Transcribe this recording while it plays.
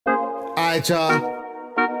Alright,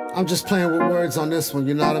 y'all. I'm just playing with words on this one,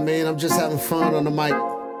 you know what I mean? I'm just having fun on the mic.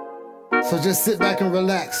 So just sit back and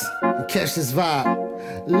relax and catch this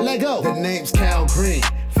vibe. Let go. The name's Cal Green,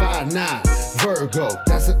 5'9", Virgo.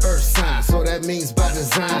 That's an earth sign, so that means by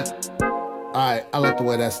design. Alright, I like the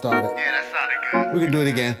way that started. Yeah, that sounded good. We can do it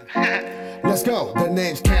again. Let's go. The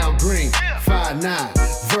name's Cal Green,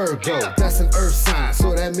 5'9", Virgo. That's an earth sign,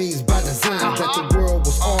 so that means by design that the world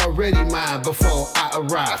was already mine before I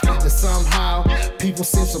arrived. And somehow people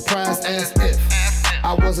seem surprised as if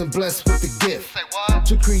I wasn't blessed with the gift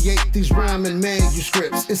to create these rhyming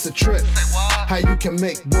manuscripts. It's a trip how you can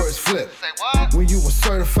make words flip when you a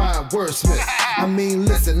certified wordsmith. I mean,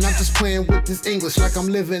 listen, I'm just playing with this English like I'm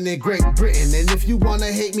living in Great Britain. And if you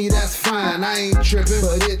wanna hate me, that's fine, I ain't tripping.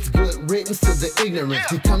 But it's good riddance to the ignorance,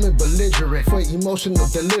 becoming belligerent for emotional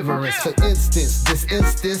deliverance. For instance, this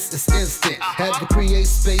instance is instant. Had to create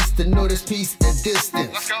space to notice peace and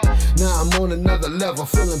distance. Now I'm on another level,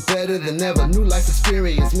 feeling better than ever. New life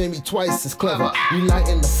experience made me twice as clever.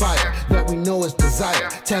 Relighting the fire that we know is desire.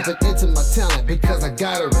 Tapping into my talent because I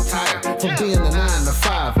gotta retire from being a 9 to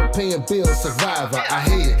 5 or paying bills survivor. I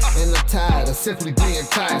hate it and I'm tired of simply being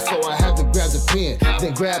tired, so I have to grab the pen,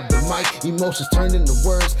 then grab the mic. Emotions turned into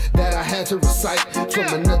words that I had to recite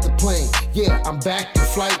from another plane. Yeah, I'm back in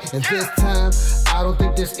flight, and this time I don't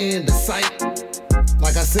think there's end in sight.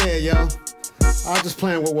 Like I said, yo, I'm just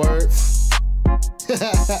playing with words.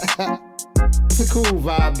 It's a cool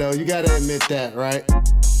vibe though, you gotta admit that, right?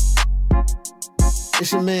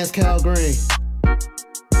 It's your man's Cal Green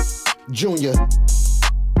Jr.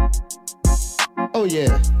 Oh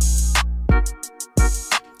yeah.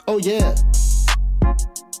 Oh yeah.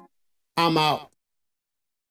 I'm out.